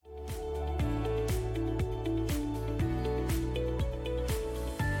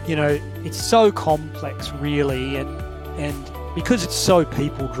it's so complex really, and because it's so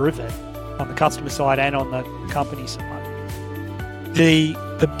people driven on the customer side and on the company side, the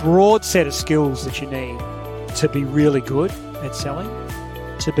broad set of skills that you need to be really good at selling,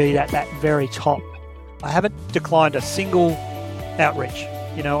 to be at that very top. I haven't declined a single outreach.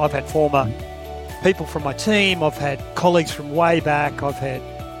 I've had former people from my team, I've had colleagues from way back, I've had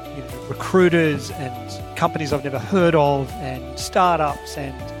recruiters and companies I've never heard of, and startups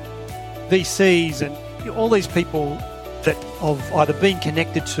and VCs, and all these people that I've either been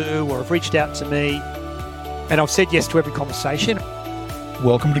connected to or have reached out to me, and I've said yes to every conversation.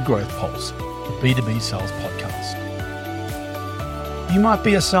 Welcome to GrowthPulse, the B2B sales podcast. You might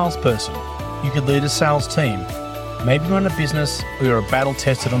be a salesperson. You could lead a sales team. Maybe run a business, or you're a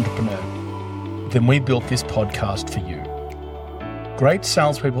battle-tested entrepreneur. Then we built this podcast for you. Great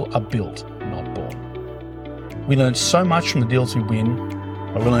salespeople are built, not born. We learn so much from the deals we win,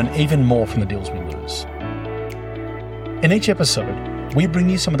 but we learn even more from the deals we lose. In each episode, we bring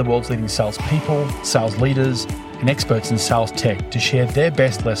you some of the world's leading salespeople, sales leaders, and experts in sales tech to share their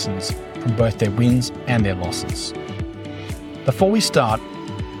best lessons from both their wins and their losses. Before we start,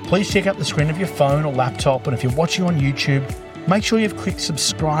 please check out the screen of your phone or laptop, and if you're watching on YouTube, make sure you've clicked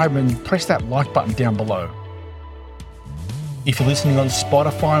subscribe and press that like button down below. If you're listening on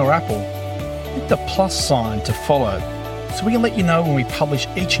Spotify or Apple, hit the plus sign to follow so we can let you know when we publish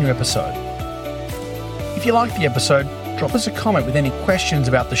each new episode. If you like the episode, drop us a comment with any questions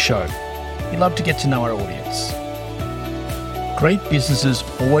about the show. We'd love to get to know our audience. Great businesses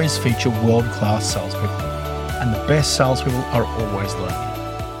always feature world-class salespeople, and the best salespeople are always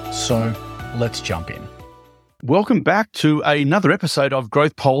learning. So let's jump in. Welcome back to another episode of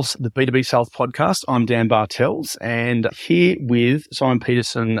GrowthPulse, the B2B sales podcast. I'm Dan Bartels, and here with Simon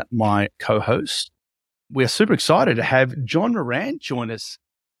Peterson, my co-host. We're super excited to have John Moran join us.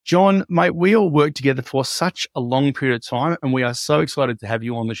 John, mate, we all worked together for such a long period of time, and we are so excited to have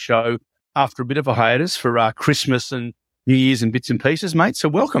you on the show after a bit of a hiatus for Christmas and New Year's and bits and pieces, mate. So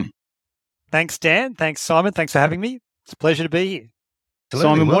welcome. Thanks, Dan. Thanks, Simon. Thanks for having me. It's a pleasure to be here.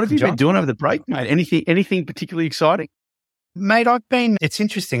 Simon, what have you been doing over the break, mate? Anything particularly exciting? Mate, it's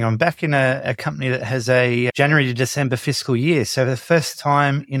interesting. I'm back in a company that has a January to December fiscal year. So for the first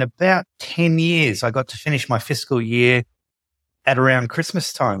time in about 10 years, I got to finish my fiscal year at around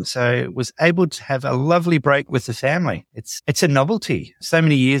Christmas time. So was able to have a lovely break with the family. It's a novelty. So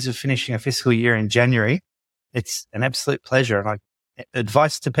many years of finishing a fiscal year in January. It's an absolute pleasure. And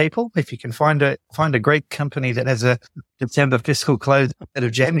advice to people, if you can find a great company that has a December fiscal close out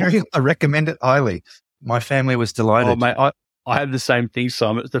of January, I recommend it highly. My family was delighted. Oh, mate, I have the same thing,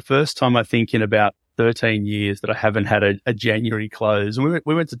 Simon. It's the first time I think in about 13 years that I haven't had a January close. And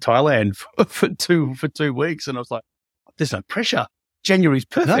we went to Thailand for 2 weeks, and I was like, there's no pressure. January's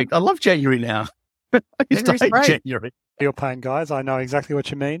perfect. No. I love January now. I used to hate January. Feel pain, guys. I know exactly what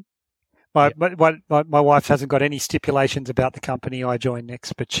you mean. My wife hasn't got any stipulations about the company I join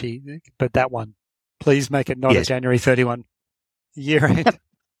next, but that one, please make it not a January 31 year end.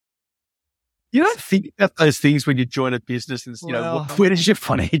 You don't think about those things when you join a business and, where does your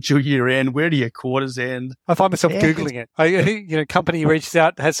financial year end? Where do your quarters end? I find myself Googling it. Company reaches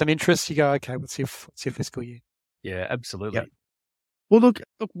out, has some interest. You go, okay, what's your fiscal year? Yeah, absolutely. Yep. Well, look,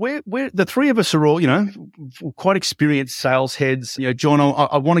 we're the three of us are all, quite experienced sales heads. John,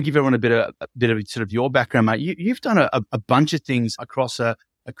 I want to give everyone a bit of sort of your background, mate. You've done a bunch of things across a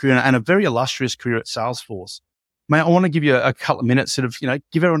career and a very illustrious career at Salesforce. Mate, I want to give you a couple of minutes, sort of,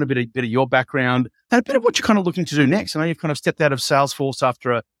 give everyone a bit of your background and a bit of what you're kind of looking to do next. I know you've kind of stepped out of Salesforce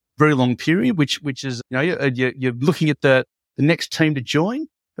after a very long period, which is, you're looking at the next team to join.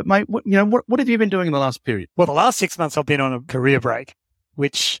 But mate, what have you been doing in the last period? Well, the last 6 months I've been on a career break,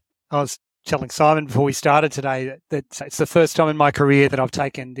 which I was telling Simon before we started today that it's the first time in my career that I've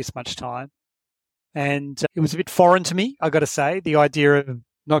taken this much time. And it was a bit foreign to me, I got to say, the idea of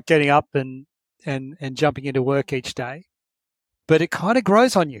not getting up and jumping into work each day. But it kind of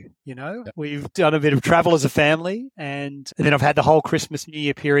grows on you, We've done a bit of travel as a family, and then I've had the whole Christmas, New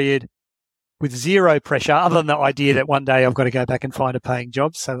Year period with zero pressure, other than the idea that one day I've got to go back and find a paying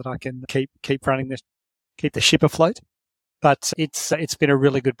job so that I can keep running keep the ship afloat. But it's been a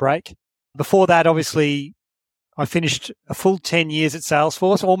really good break. Before that, obviously, I finished a full 10 years at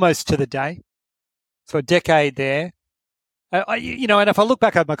Salesforce, almost to the day. So a decade there. And if I look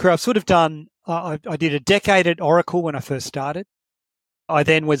back over my career, I've sort of done, I did a decade at Oracle when I first started. I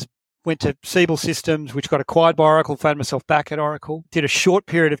then went to Siebel Systems, which got acquired by Oracle, found myself back at Oracle. Did a short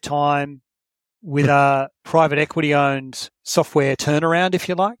period of time with a private equity-owned software turnaround, if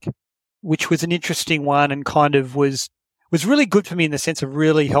you like, which was an interesting one and kind of was was really good for me in the sense of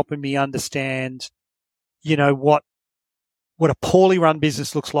really helping me understand, what a poorly run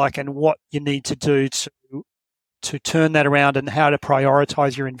business looks like and what you need to do to turn that around and how to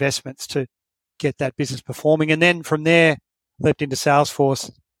prioritize your investments to get that business performing. And then from there, leapt into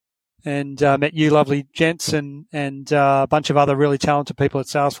Salesforce and met you lovely gents and a bunch of other really talented people at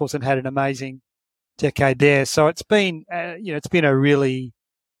Salesforce and had an amazing decade there. So it's been, it's been a really,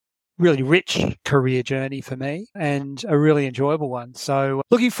 really rich career journey for me and a really enjoyable one. So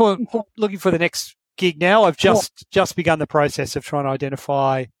looking for the next gig now. I've just begun the process of trying to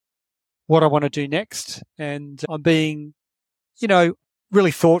identify what I want to do next. And I'm being,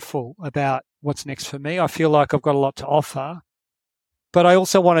 really thoughtful about what's next for me. I feel like I've got a lot to offer, but I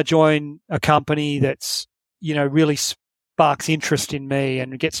also want to join a company that's, really sparks interest in me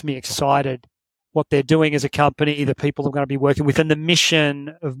and gets me excited. What they're doing as a company, the people I'm going to be working with, and the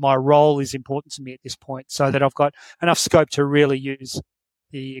mission of my role is important to me at this point, so that I've got enough scope to really use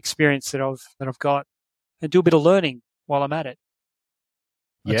the experience that I've got and do a bit of learning while I'm at it.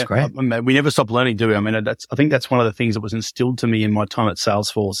 That's great. We never stop learning, do we? I mean, I think that's one of the things that was instilled to me in my time at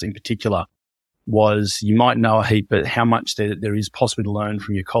Salesforce in particular was you might know a heap, but how much there is possibly to learn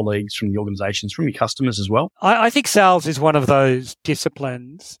from your colleagues, from the organizations, from your customers as well. I think sales is one of those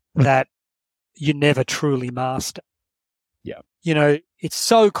disciplines that you never truly master. Yeah. It's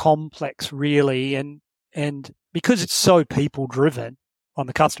so complex really. And because it's so people driven on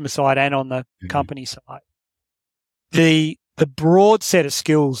the customer side and on the company side, the broad set of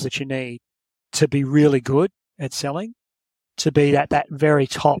skills that you need to be really good at selling, to be at that very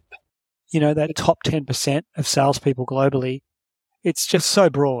top, that top 10% of salespeople globally, it's just so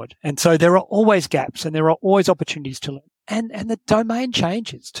broad. And so there are always gaps and there are always opportunities to learn. And the domain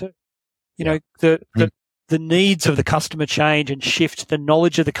changes too. The needs of the customer change and shift. The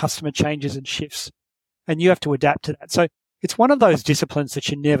knowledge of the customer changes and shifts, and you have to adapt to that. So it's one of those disciplines that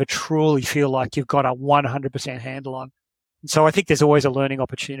you never truly feel like you've got a 100% handle on. And so I think there's always a learning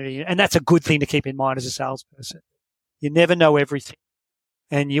opportunity, and that's a good thing to keep in mind as a salesperson. You never know everything,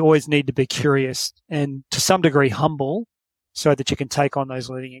 and you always need to be curious and to some degree humble, so that you can take on those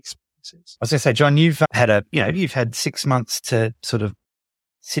learning experiences. I was going to say, John, you've had 6 months to sort of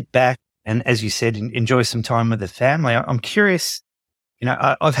sit back and, as you said, enjoy some time with the family. I'm curious,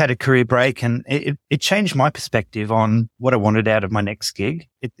 I've had a career break and it changed my perspective on what I wanted out of my next gig.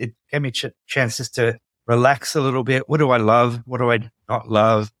 It gave me chances to relax a little bit. What do I love? What do I not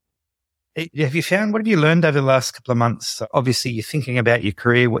love? What have you learned over the last couple of months? Obviously, you're thinking about your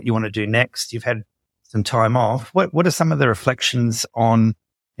career, what you want to do next. You've had some time off. What are some of the reflections on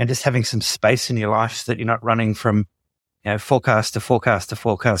just having some space in your life that you're not running from forecast to forecast to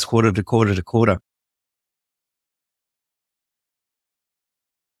forecast, quarter to quarter to quarter?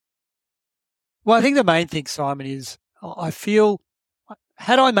 Well, I think the main thing, Simon, is I feel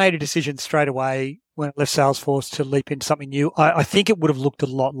had I made a decision straight away when I left Salesforce to leap into something new, I think it would have looked a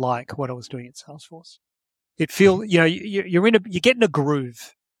lot like what I was doing at Salesforce. It feels, you get in a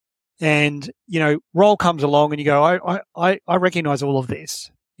groove, and role comes along, and you go, I recognize all of this.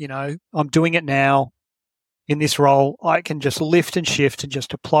 I'm doing it now. In this role, I can just lift and shift and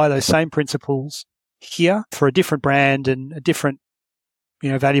just apply those same principles here for a different brand and a different,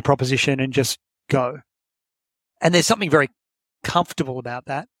 value proposition and just go. And there's something very comfortable about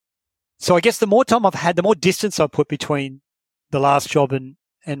that. So I guess the more time I've had, the more distance I've put between the last job and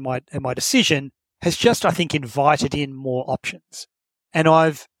my decision has just, I think, invited in more options. And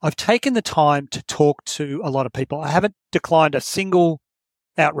I've taken the time to talk to a lot of people. I haven't declined a single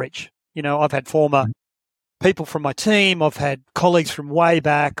outreach. I've had former people from my team. I've had colleagues from way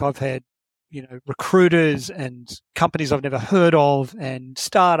back. I've had, recruiters and companies I've never heard of and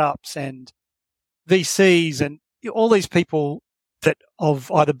startups and VCs and all these people that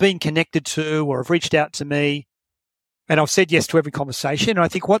I've either been connected to or have reached out to me. And I've said yes to every conversation. And I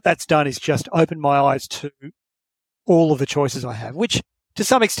think what that's done is just opened my eyes to all of the choices I have, which to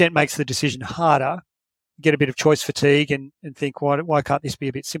some extent makes the decision harder. Get a bit of choice fatigue and think, why can't this be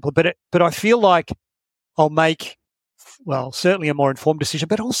a bit simpler? But I feel like I'll make, certainly a more informed decision,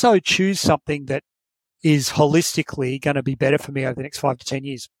 but also choose something that is holistically going to be better for me over the next 5 to 10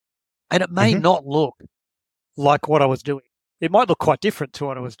 years. And it may not look like what I was doing. It might look quite different to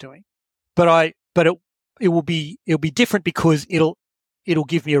what I was doing, but it will be different because it'll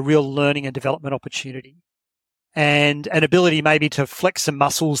give me a real learning and development opportunity and an ability maybe to flex some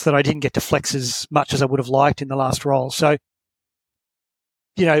muscles that I didn't get to flex as much as I would have liked in the last role. So,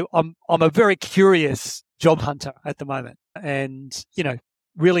 I'm a very curious job hunter at the moment and,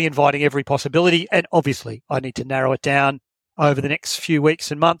 really inviting every possibility. And obviously I need to narrow it down over the next few weeks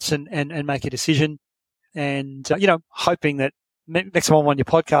and months and make a decision. And, hoping that next time I'm on your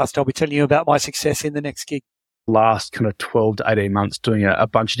podcast, I'll be telling you about my success in the next gig. Last kind of 12 to 18 months doing a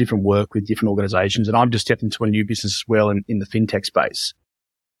bunch of different work with different organizations. And I've just stepped into a new business as well in the fintech space.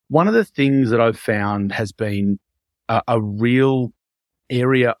 One of the things that I've found has been a real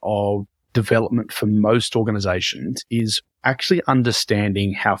area of development for most organizations is actually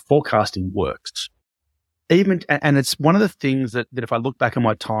understanding how forecasting works. And it's one of the things that if I look back on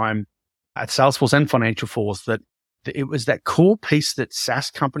my time at Salesforce and Financial Force, that it was that core piece that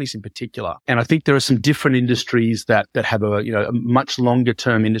SaaS companies in particular, and I think there are some different industries that have a much longer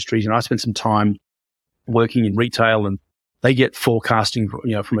term industries. And I spent some time working in retail, and they get forecasting,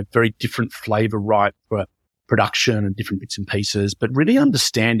 from a very different flavor, right, for production and different bits and pieces. But really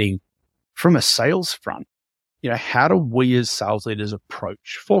understanding from a sales front, how do we as sales leaders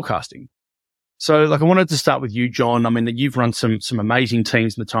approach forecasting? So, I wanted to start with you, John. I mean, that you've run some amazing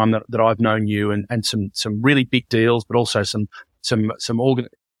teams in the time that I've known you, and some really big deals, but also some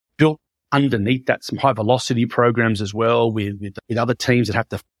built underneath that, some high velocity programs as well with other teams that have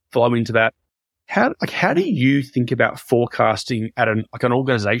to flow into that. How do you think about forecasting at an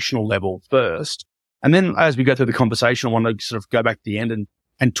organizational level first? And then as we go through the conversation, I want to sort of go back to the end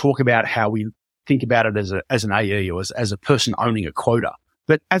and talk about how we think about it as an AE or as a person owning a quota.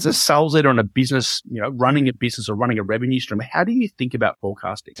 But as a sales leader in a business, running a business or running a revenue stream, how do you think about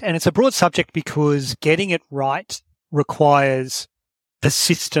forecasting? And it's a broad subject because getting it right requires the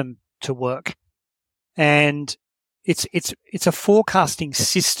system to work. And it's a forecasting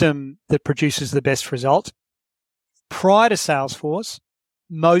system that produces the best result. Prior to Salesforce,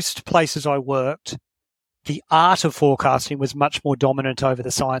 most places I worked, the art of forecasting was much more dominant over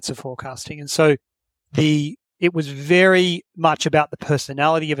the science of forecasting. And so it was very much about the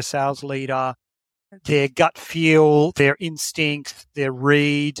personality of a sales leader, their gut feel, their instinct, their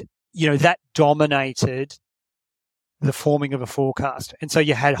read, that dominated the forming of a forecast. And so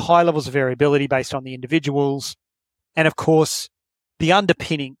you had high levels of variability based on the individuals. And of course, the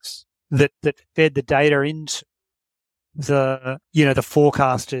underpinnings that fed the data into the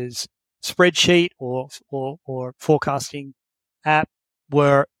forecaster's spreadsheet or forecasting app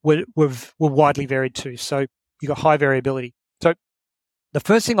were widely varied too. So you got high variability. So the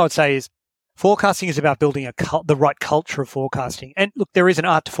first thing I'd say is forecasting is about building the right culture of forecasting. And look, there is an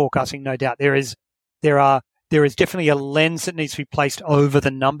art to forecasting, no doubt. There is definitely a lens that needs to be placed over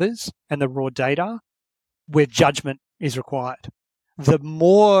the numbers and the raw data where judgment is required. The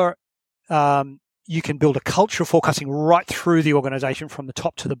more you can build a culture of forecasting right through the organization from the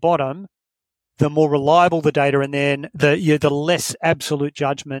top to the bottom, the more reliable the data, and then the less absolute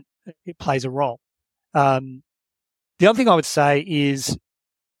judgment it plays a role. The other thing I would say is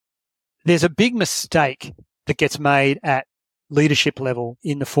there's a big mistake that gets made at leadership level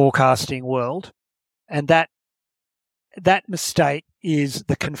in the forecasting world, and that mistake is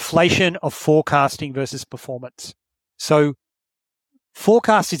the conflation of forecasting versus performance. So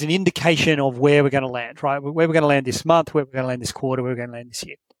forecast is an indication of where we're going to land, right? Where we're going to land this month, where we're going to land this quarter, where we're going to land this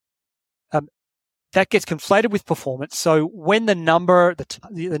year. That gets conflated with performance. So when the number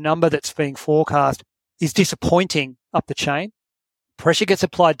that's being forecast is disappointing up the chain, pressure gets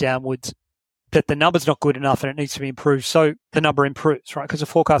applied downwards that the number's not good enough and it needs to be improved. So the number improves, right? Because a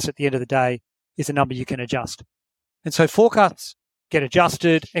forecast at the end of the day is a number you can adjust. And so forecasts get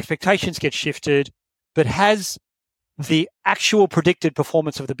adjusted, expectations get shifted, but has the actual predicted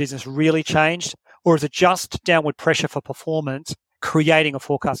performance of the business really changed, or is it just downward pressure for performance creating a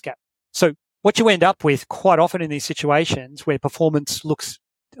forecast gap? So what you end up with quite often in these situations where performance looks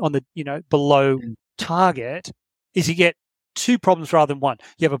on the, below target is you get two problems rather than one.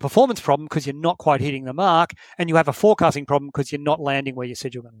 You have a performance problem because you're not quite hitting the mark, and you have a forecasting problem because you're not landing where you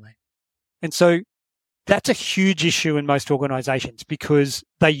said you're going to land. And so that's a huge issue in most organizations because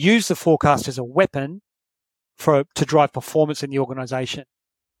they use the forecast as a weapon to drive performance in the organization.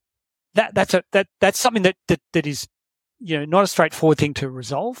 That's something that is, not a straightforward thing to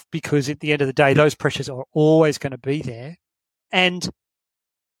resolve because at the end of the day, those pressures are always going to be there. And,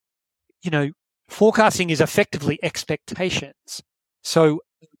 forecasting is effectively expectations. So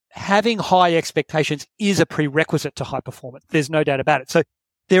having high expectations is a prerequisite to high performance. There's no doubt about it. So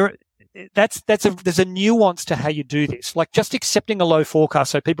there's a nuance to how you do this. Like just accepting a low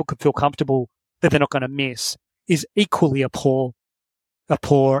forecast so people could feel comfortable that they're not going to miss is equally a poor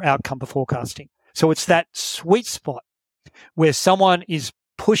outcome for forecasting. So it's that sweet spot where someone is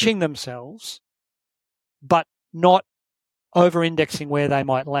pushing themselves, but not over-indexing where they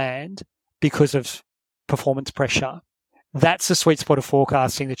might land because of performance pressure. That's the sweet spot of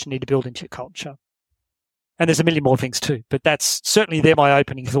forecasting that you need to build into your culture. And there's a million more things too, but they're my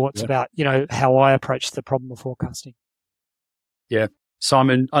opening thoughts about, how I approach the problem of forecasting. Yeah.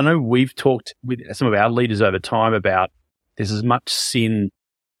 Simon, I know we've talked with some of our leaders over time about there's as much sin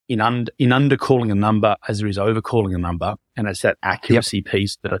in undercalling a number as there is overcalling a number. And it's that accuracy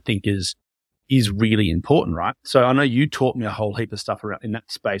piece that I think is really important, right? So I know you taught me a whole heap of stuff around in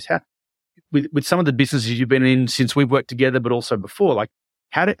that space. How, with some of the businesses you've been in since we've worked together, but also before, like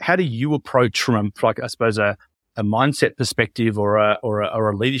how do you approach from I suppose a mindset perspective or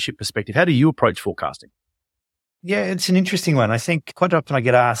a leadership perspective? How do you approach forecasting? Yeah, it's an interesting one. I think quite often I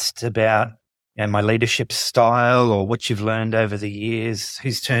get asked about my leadership style or what you've learned over the years,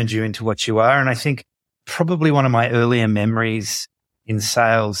 who's turned you into what you are. And I think probably one of my earlier memories in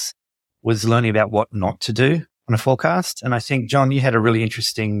sales was learning about what not to do on a forecast. And I think, John, you had a really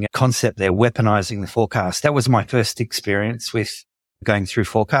interesting concept there, weaponizing the forecast. That was my first experience with going through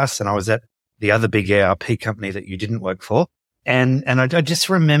forecasts. And I was at the other big ERP company that you didn't work for. And I just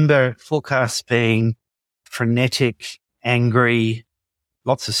remember forecasts being frenetic, angry,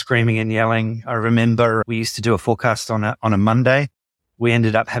 lots of screaming and yelling. I remember we used to do a forecast on a Monday. We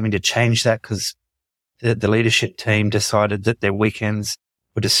ended up having to change that because the leadership team decided that their weekends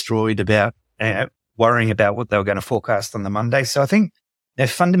were destroyed about worrying about what they were going to forecast on the Monday. So I think they're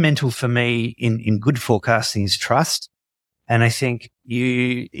fundamental for me in good forecasting is trust. And I think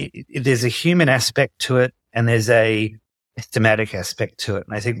there's a human aspect to it and there's a thematic aspect to it.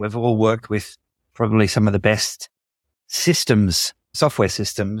 And I think we've all worked with probably some of the best software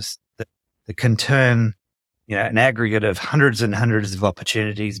systems that can turn, an aggregate of hundreds and hundreds of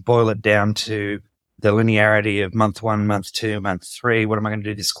opportunities, boil it down to the linearity of month 1, month 2, month 3. What am I going to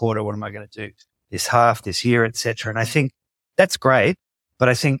do this quarter? What am I going to do this half, this year, et cetera? And I think that's great. But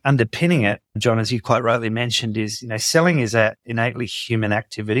I think underpinning it, John, as you quite rightly mentioned, is, selling is an innately human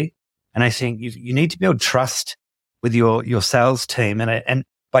activity. And I think you need to build trust with your sales team. And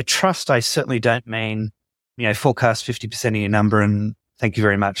by trust, I certainly don't mean, forecast 50% of your number and thank you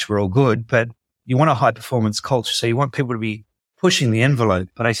very much, we're all good. But you want a high performance culture. So you want people to be pushing the envelope.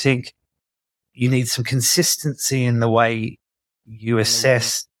 But I think you need some consistency in the way you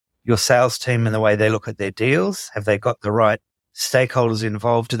assess your sales team and the way they look at their deals. Have they got the right stakeholders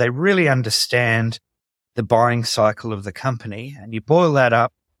involved? Do they really understand the buying cycle of the company? And you boil that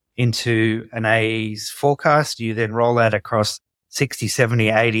up into an AE's forecast. You then roll that across 60, 70,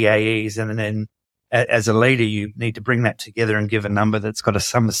 80 AEs. And then as a leader, you need to bring that together and give a number that's got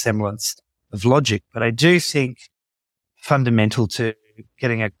some semblance of logic. But I do think fundamental to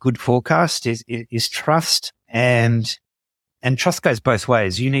getting a good forecast is trust, and trust goes both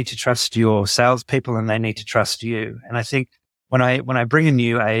ways. You need to trust your salespeople and they need to trust you. And I think when I bring a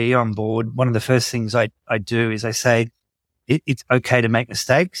new AE on board, one of the first things I do is I say, it's okay to make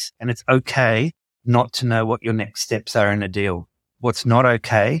mistakes and it's okay not to know what your next steps are in a deal. What's not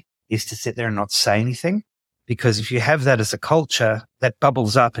okay is to sit there and not say anything, because if you have that as a culture, that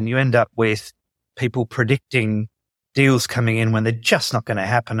bubbles up and you end up with people predicting deals coming in when they're just not going to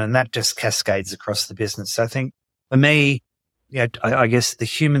happen. And that just cascades across the business. So I think for me, I guess the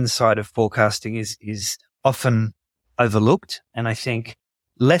human side of forecasting is often overlooked. And I think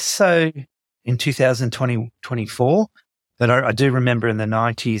less so in 2024, but I do remember in the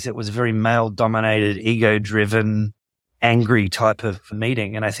 90s, it was a very male dominated, ego driven, angry type of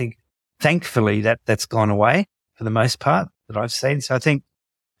meeting. And I think thankfully that's gone away for the most part that I've seen. So I think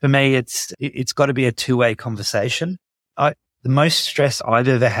for me, it's got to be a two-way conversation. The most stress I've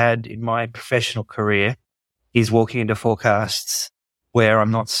ever had in my professional career is walking into forecasts where I'm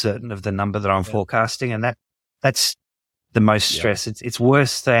not certain of the number that I'm forecasting. And that's the most stress. It's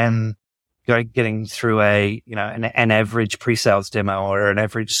worse than getting through an average pre-sales demo or an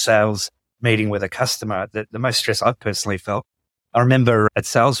average sales meeting with a customer. The most stress I've personally felt. I remember at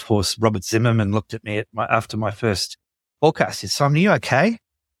Salesforce, Robert Zimmerman looked at me after my first forecast. He said, "Simon, are you okay?"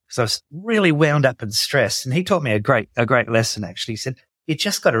 Because I was really wound up and stressed. And he taught me a great lesson, actually. He said, you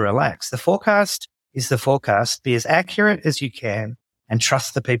just got to relax. The forecast is the forecast. Be as accurate as you can and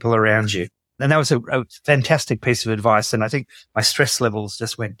trust the people around you. And that was a fantastic piece of advice. And I think my stress levels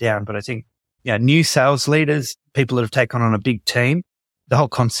just went down. But I think, new sales leaders, people that have taken on a big team, the whole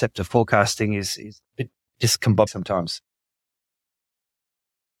concept of forecasting is a bit discombobulated sometimes.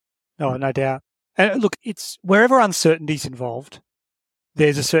 No doubt. And look, it's wherever uncertainty is involved,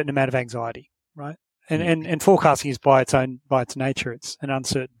 there's a certain amount of anxiety, right? And forecasting is by its nature, it's an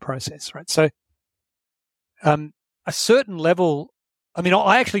uncertain process, right? So, a certain level,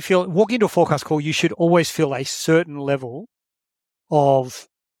 I actually feel walking into a forecast call, you should always feel a certain level of,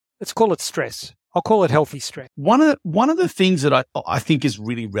 let's call it stress. I'll call it healthy stress. One of the things that I think is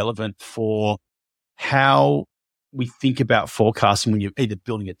really relevant for how we think about forecasting when you're either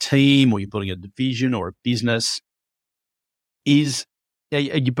building a team or you're building a division or a business is,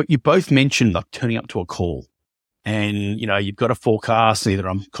 you both mentioned like turning up to a call. And, you've got a forecast, either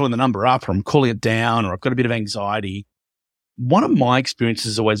I'm calling the number up or I'm calling it down or I've got a bit of anxiety. One of my experiences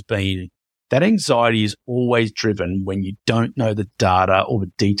has always been that anxiety is always driven when you don't know the data or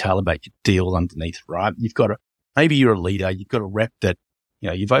the detail about your deal underneath, right? Maybe you're a leader, you've got a rep that,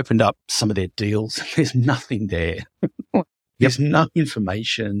 you've opened up some of their deals. There's nothing there. There's no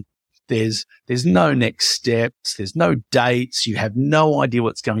information. There's no next steps. There's no dates. You have no idea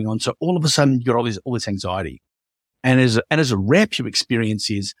what's going on. So all of a sudden you've got all this anxiety. And as a rep, your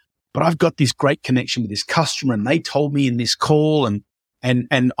experience is, but I've got this great connection with this customer and they told me in this call and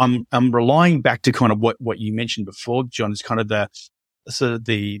I'm relying back to kind of what you mentioned before, John, is kind of the sort of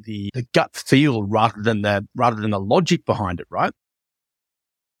the gut feel rather than the logic behind it, right?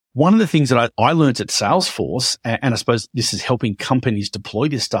 One of the things that I learned at Salesforce, and I suppose this is helping companies deploy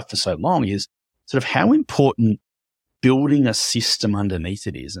this stuff for so long, is sort of how important building a system underneath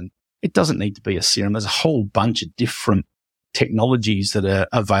it is. And it doesn't need to be a CRM. There's a whole bunch of different technologies that are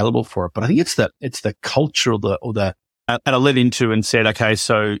available for it. But I think it's the culture and I led into and said, okay,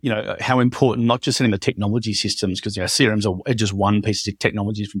 so, how important, not just setting the technology systems, because, CRMs are just one piece of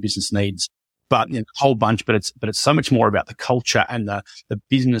technology from business needs, but a whole bunch, but it's so much more about the culture and the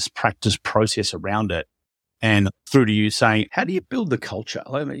business practice process around it. And through to you saying, how do you build the culture?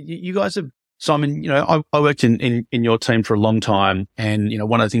 I mean, you guys have, Simon, I worked in your team for a long time. And,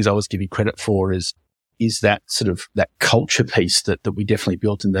 one of the things I always give you credit for is that sort of that culture piece that we definitely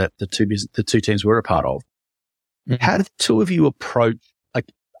built in the two teams we're a part of. Mm-hmm. How do the two of you approach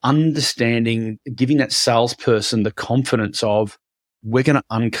like understanding, giving that salesperson the confidence of, we're going to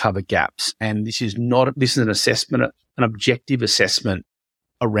uncover gaps. And this is an assessment, an objective assessment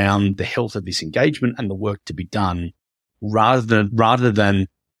around the health of this engagement and the work to be done rather than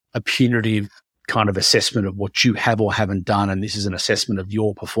a punitive kind of assessment of what you have or haven't done. And this is an assessment of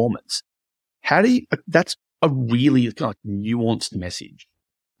your performance. That's a really kind of nuanced message.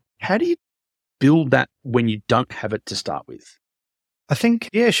 How do you build that when you don't have it to start with? I think,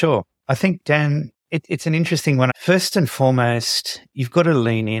 yeah, sure. I think, Dan, it's an interesting one. First and foremost, you've got to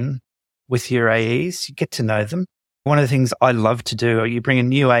lean in with your AEs. You get to know them. One of the things I love to do, you bring a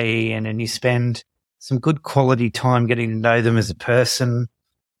new AE in and you spend some good quality time getting to know them as a person.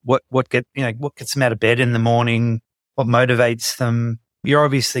 What gets them out of bed in the morning? What motivates them? You're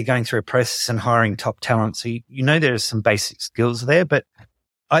obviously going through a process and hiring top talent, so there's some basic skills there. But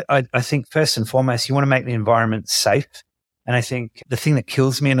I think first and foremost, you want to make the environment safe. And I think the thing that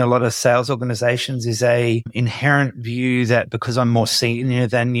kills me in a lot of sales organizations is a inherent view that because I'm more senior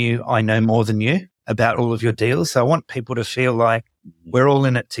than you, I know more than you about all of your deals. So I want people to feel like we're all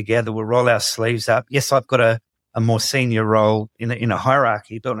in it together. We'll roll our sleeves up. Yes, I've got a more senior role in a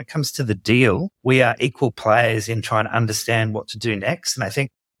hierarchy, but when it comes to the deal, we are equal players in trying to understand what to do next. And I think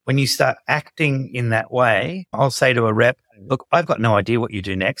when you start acting in that way, I'll say to a rep, look, I've got no idea what you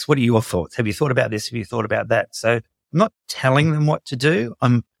do next. What are your thoughts? Have you thought about this? Have you thought about that? So I'm not telling them what to do.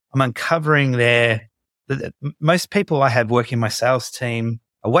 I'm uncovering most people I have working in my sales team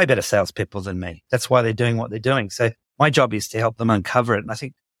are way better salespeople than me. That's why they're doing what they're doing. So my job is to help them uncover it. And I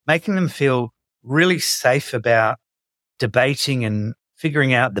think making them feel really safe about debating and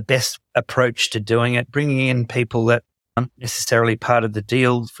figuring out the best approach to doing it, bringing in people that aren't necessarily part of the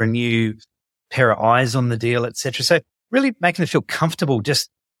deal for a new pair of eyes on the deal, etc. So really making them feel comfortable, just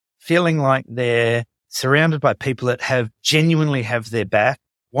feeling like they're surrounded by people that genuinely have their back,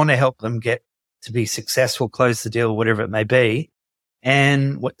 want to help them get to be successful, close the deal, whatever it may be.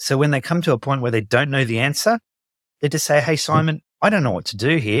 And so when they come to a point where they don't know the answer, they just say, hey, Simon, I don't know what to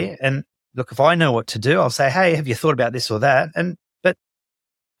do here. And look, if I know what to do, I'll say, hey, have you thought about this or that? But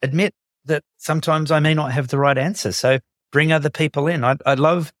admit that sometimes I may not have the right answer. So bring other people in. I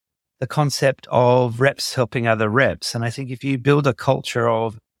love the concept of reps helping other reps. And I think if you build a culture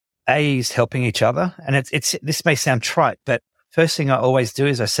of AEs helping each other, and this may sound trite, but first thing I always do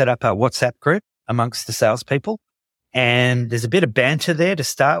is I set up a WhatsApp group amongst the salespeople. And there's a bit of banter there to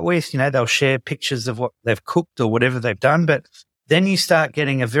start with. They'll share pictures of what they've cooked or whatever they've done. But then you start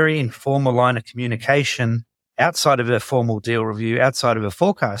getting a very informal line of communication outside of a formal deal review, outside of a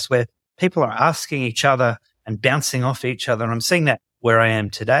forecast, where people are asking each other and bouncing off each other. And I'm seeing that where I am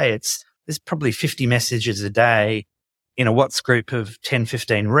today. There's probably 50 messages a day in a WhatsApp group of 10,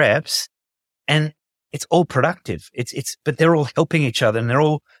 15 reps, and it's all productive. But they're all helping each other and they're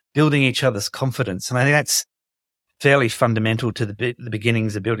all building each other's confidence. And I think that's fairly fundamental to the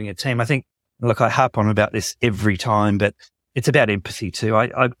beginnings of building a team. I think, look, I harp on about this every time, but it's about empathy too.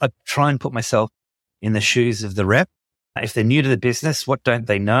 I try and put myself in the shoes of the rep. If they're new to the business, what don't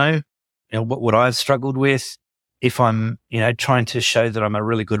they know? What would I have struggled with? If I'm, trying to show that I'm a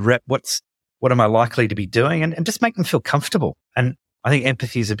really good rep, what am I likely to be doing? And just make them feel comfortable. And I think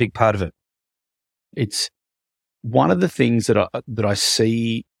empathy is a big part of it. It's one of the things that I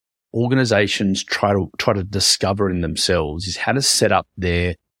see organizations try to discover in themselves is how to set up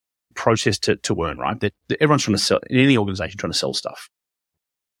their process to earn, right? That everyone's trying to sell, in any organization, trying to sell stuff.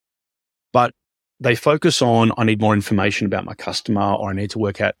 But they focus on, I need more information about my customer, or I need to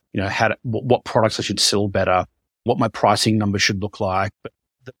work out, what products I should sell better, what my pricing numbers should look like. But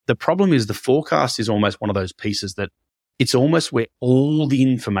the problem is the forecast is almost one of those pieces that it's almost where all the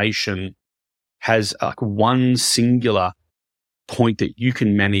information has like one singular point that you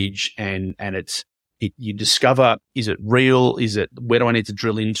can manage, and you discover, is it real? Where do I need to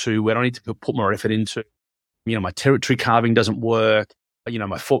drill into? Where do I need to put more effort into? My territory carving doesn't work.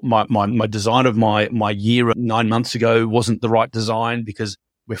 My design of my year 9 months ago wasn't the right design because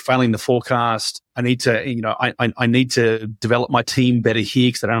we're failing the forecast. I need to, I need to develop my team better here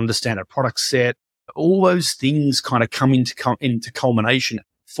because I don't understand our product set. All those things kind of come into culmination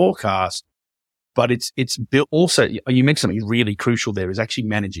forecast, but it's built also. You mentioned something really crucial there is actually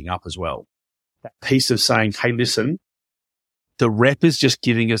managing up as well. That piece of saying, hey, listen, the rep is just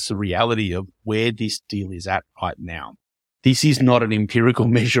giving us the reality of where this deal is at right now. This is not an empirical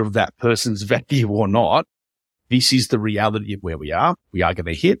measure of that person's value or not. This is the reality of where we are. We are going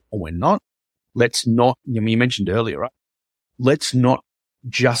to hit or we're not. Let's not, you mentioned earlier, right? Let's not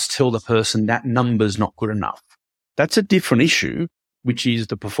just tell the person that number's not good enough. That's a different issue, which is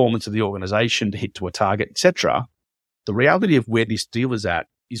the performance of the organization to hit to a target, etc. The reality of where this deal is at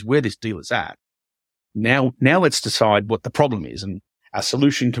is where this deal is at. Now let's decide what the problem is. And our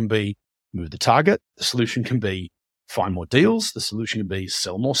solution can be move the target. The solution can be find more deals. The solution can be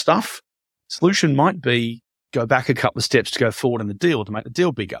sell more stuff. The solution might be go back a couple of steps to go forward in the deal to make the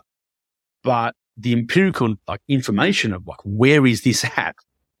deal bigger. But the empirical information of where is this at,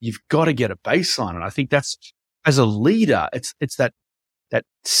 you've got to get a baseline. And I think that's, as a leader, it's that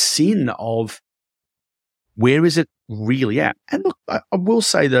sin of where is it really at? And look, I will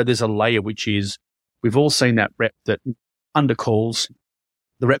say that there's a layer, which is we've all seen that rep that undercalls,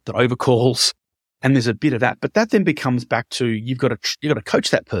 the rep that overcalls, and there's a bit of that. But that then becomes back to you've got to coach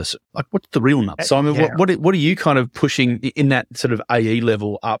that person. What's the real number? So what are you kind of pushing in that sort of AE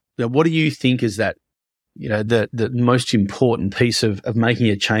level up? What do you think is that the most important piece of making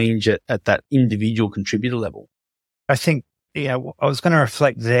a change at that individual contributor level? I think I was going to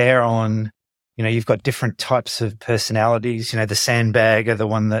reflect there on you've got different types of personalities. The sandbagger, the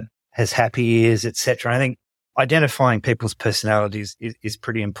one that has happy ears, etc. I think identifying people's personalities is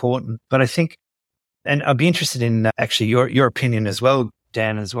pretty important. But I think, and I'd be interested in actually your opinion as well,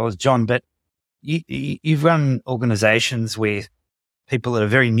 Dan, as well as John, but you've run organizations with people that are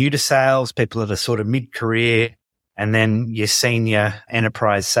very new to sales, people that are sort of mid-career, and then your senior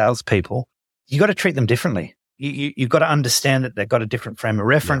enterprise salespeople. You got to treat them differently. You've got to understand that they've got a different frame of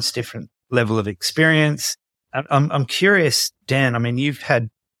reference, different level of experience. I'm curious, Dan, I mean, you've had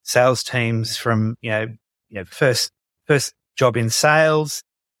sales teams from, first job in sales,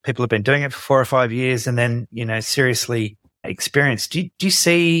 people have been doing it for 4 or 5 years, and then, seriously experienced.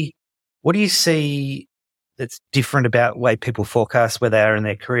 What do you see that's different about the way people forecast where they are in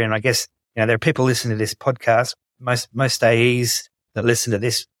their career? And I guess, there are people listening to this podcast, most AEs that listen to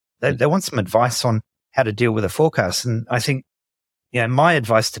this, they want some advice on how to deal with a forecast. And I think, my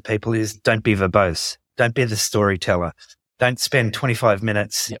advice to people is don't be verbose. Don't be the storyteller. Don't spend 25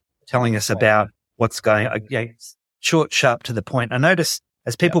 minutes telling us about what's going on. Short, sharp, to the point. I notice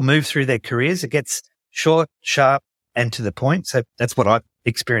as people move through their careers, it gets short, sharp, and to the point. So that's what I've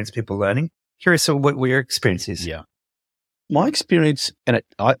experienced people learning. Curious what your experience is. Yeah. My experience, and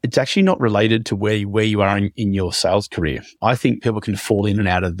it's actually not related to where you are in your sales career. I think people can fall in and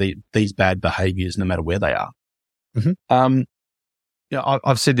out of these bad behaviors no matter where they are. Mm-hmm.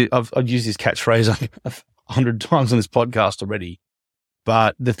 I've said that I've used this catchphrase 100 times on this podcast already.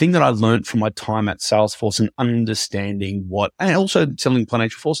 But the thing that I learned from my time at Salesforce and understanding and also selling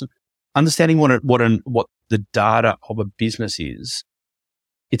Financial Force, and understanding what the data of a business is,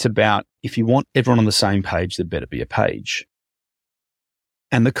 it's about if you want everyone on the same page, there better be a page.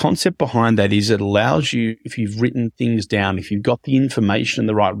 And the concept behind that is it allows you, if you've written things down, if you've got the information and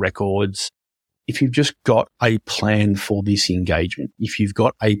the right records, if you've just got a plan for this engagement, if you've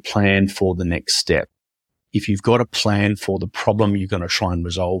got a plan for the next step, if you've got a plan for the problem you're going to try and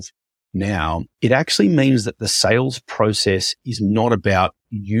resolve now, it actually means that the sales process is not about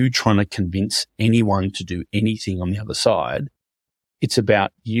you trying to convince anyone to do anything on the other side. It's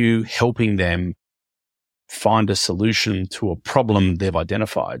about you helping them find a solution to a problem they've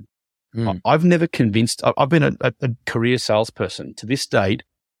identified. I've never convinced, I've been a career salesperson to this date.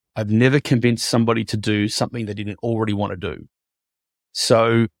 I've never convinced somebody to do something they didn't already want to do.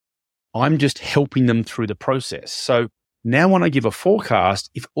 So I'm just helping them through the process. So now when I give a forecast,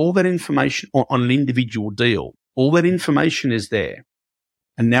 if all that information on an individual deal, all that information is there,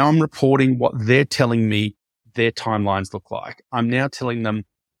 and now I'm reporting what they're telling me their timelines look like. I'm now telling them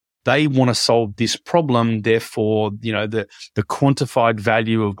they want to solve this problem. Therefore, the quantified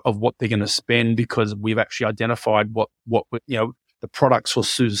value of what they're going to spend, because we've actually identified what the products or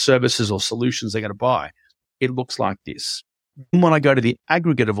services or solutions they're going to buy. It looks like this. And when I go to the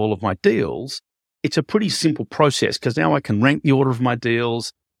aggregate of all of my deals, it's a pretty simple process, because now I can rank the order of my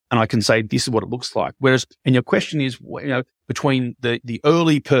deals and I can say, this is what it looks like. Whereas, and your question is, between the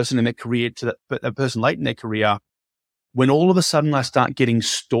early person in their career to the person late in their career, when all of a sudden I start getting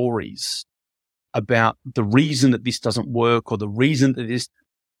stories about the reason that this doesn't work or the reason that this,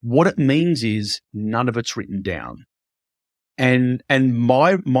 what it means is none of it's written down. And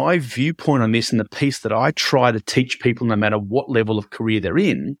my viewpoint on this, and the piece that I try to teach people, no matter what level of career they're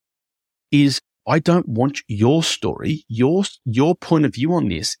in, is I don't want your story. Your point of view on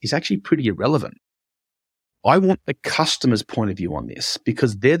this is actually pretty irrelevant. I want the customer's point of view on this,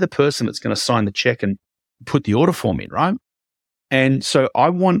 because they're the person that's going to sign the check and put the order form in, right? And so I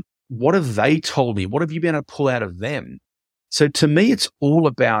want, what have they told me? What have you been able to pull out of them? So to me, it's all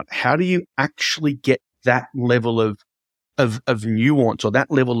about how do you actually get that level of nuance or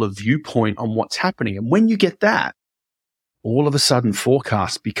that level of viewpoint on what's happening. And when you get that, all of a sudden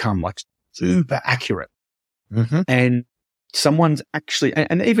forecasts become like super accurate. Mm-hmm. And someone's actually,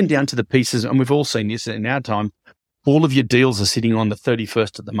 and even down to the pieces, and we've all seen this in our time, all of your deals are sitting on the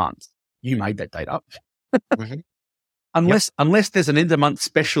 31st of the month. You made that date up. Mm-hmm. Unless there's an end of month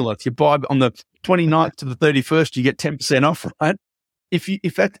special, if you buy on the 29th to the 31st, you get 10% off, right?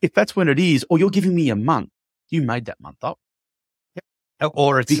 If that's when it is, or you're giving me a month, you made that month up. Yep.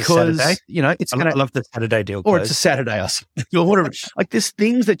 Or it's because, a Saturday. It's I love the Saturday deal. Or it's a Saturday. Or whatever. Like there's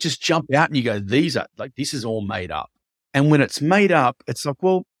things that just jump out and you go, this is all made up. And when it's made up, it's like,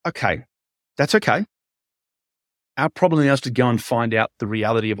 well, okay, that's okay. Our problem now is to go and find out the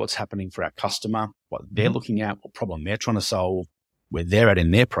reality of what's happening for our customer, what they're looking at, what problem they're trying to solve, where they're at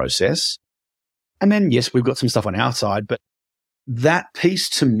in their process. And then, yes, we've got some stuff on our side, but that piece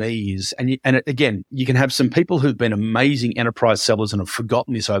to me is, again, you can have some people who've been amazing enterprise sellers and have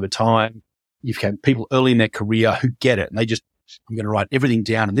forgotten this over time. You've had people early in their career who get it and they just, I'm going to write everything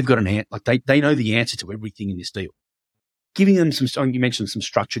down, and they've got an answer. Like they know the answer to everything in this deal. Giving them you mentioned some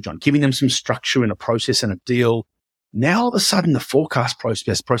structure, John, giving them some structure in a process and a deal. Now all of a sudden the forecast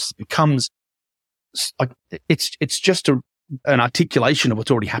process becomes like, it's just an articulation of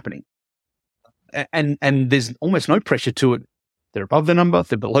what's already happening. And there's almost no pressure to it. They're above the number,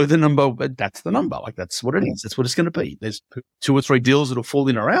 they're below the number, but that's the number. Like that's what it is. That's what it's going to be. There's 2 or 3 deals that'll fall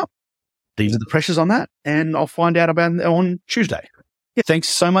in or out. These are the pressures on that. And I'll find out about it on Tuesday. Yeah, thanks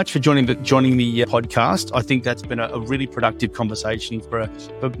so much for joining the podcast. I think that's been a really productive conversation for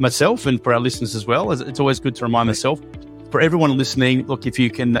myself and for our listeners as well. It's always good to remind myself. For everyone listening, look, if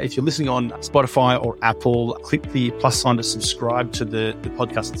you're listening on Spotify or Apple, click the plus sign to subscribe to the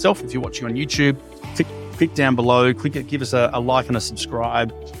podcast itself. If you're watching on YouTube, click down below, give us a like and a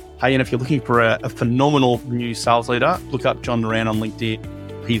subscribe. Hey, and if you're looking for a phenomenal new sales leader, look up John Moran on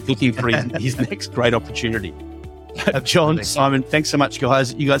LinkedIn. He's looking for his next great opportunity. John, Simon, thanks so much,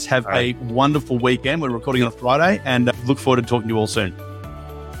 guys. You guys have a wonderful weekend. We're recording on a Friday and look forward to talking to you all soon.